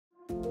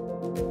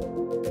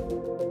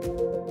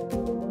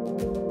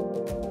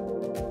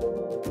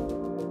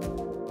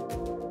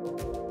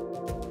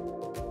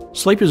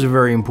Sleep is a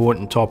very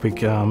important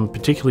topic,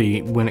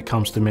 particularly when it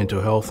comes to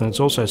mental health, and it's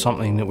also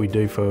something that we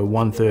do for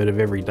 1/3 of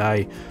every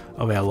day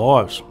of our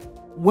lives.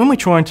 When we're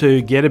trying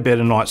to get a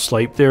better night's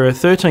sleep, there are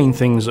 13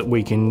 things that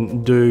we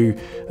can do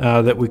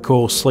that we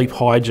call sleep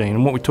hygiene.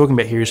 And what we're talking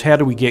about here is how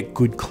do we get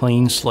good,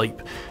 clean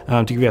sleep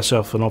to give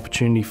ourselves an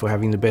opportunity for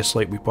having the best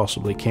sleep we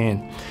possibly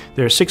can.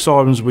 There are 6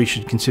 items we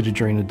should consider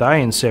during the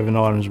day and 7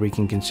 items we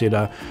can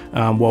consider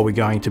while we're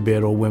going to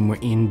bed or when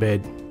we're in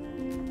bed.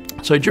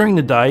 So during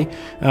the day,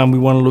 we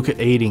want to look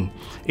at eating.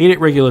 Eat at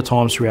regular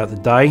times throughout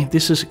the day.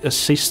 This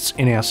assists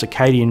in our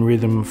circadian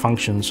rhythm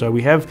function. So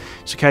we have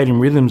circadian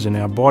rhythms in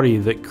our body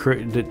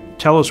that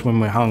tell us when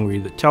we're hungry,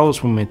 that tell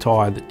us when we're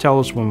tired, that tell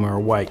us when we're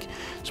awake.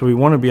 So we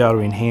want to be able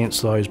to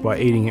enhance those by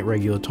eating at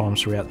regular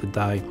times throughout the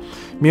day.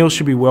 Meals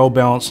should be well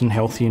balanced and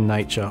healthy in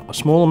nature. A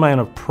small amount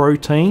of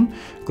protein,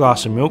 a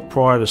glass of milk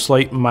prior to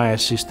sleep may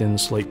assist in the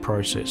sleep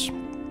process.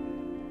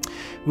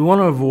 We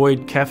want to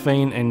avoid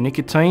caffeine and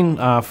nicotine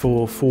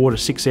for 4 to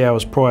 6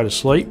 hours prior to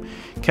sleep.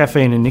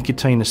 Caffeine and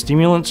nicotine are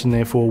stimulants and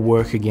therefore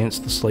work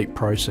against the sleep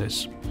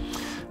process.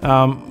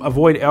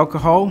 Avoid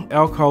alcohol.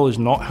 Alcohol is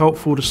not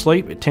helpful to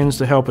sleep. It tends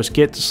to help us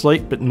get to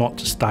sleep but not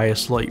to stay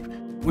asleep.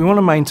 We want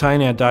to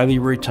maintain our daily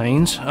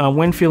routines.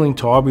 When feeling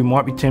tired, we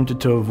might be tempted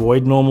to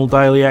avoid normal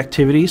daily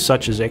activities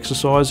such as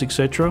exercise,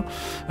 etc.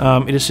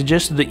 It is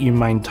suggested that you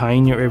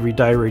maintain your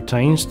everyday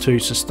routines to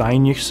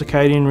sustain your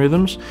circadian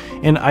rhythms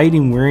and aid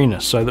in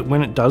weariness so that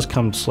when it does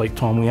come to sleep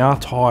time, we are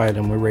tired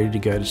and we're ready to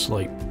go to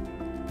sleep.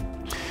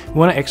 We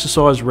want to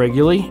exercise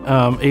regularly,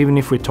 even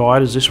if we're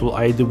tired, as this will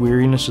aid the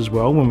weariness as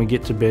well when we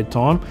get to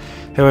bedtime.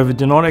 However,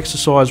 do not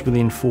exercise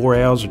within 4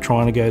 hours of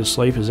trying to go to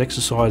sleep, as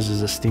exercise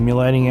is a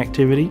stimulating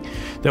activity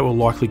that will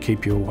likely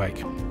keep you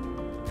awake.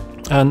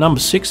 Number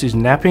 6 is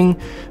napping.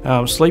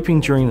 Sleeping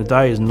during the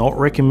day is not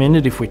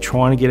recommended if we're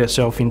trying to get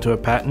ourselves into a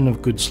pattern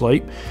of good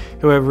sleep.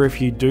 However,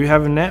 if you do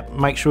have a nap,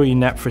 make sure you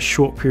nap for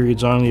short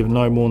periods only of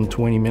no more than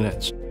 20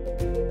 minutes.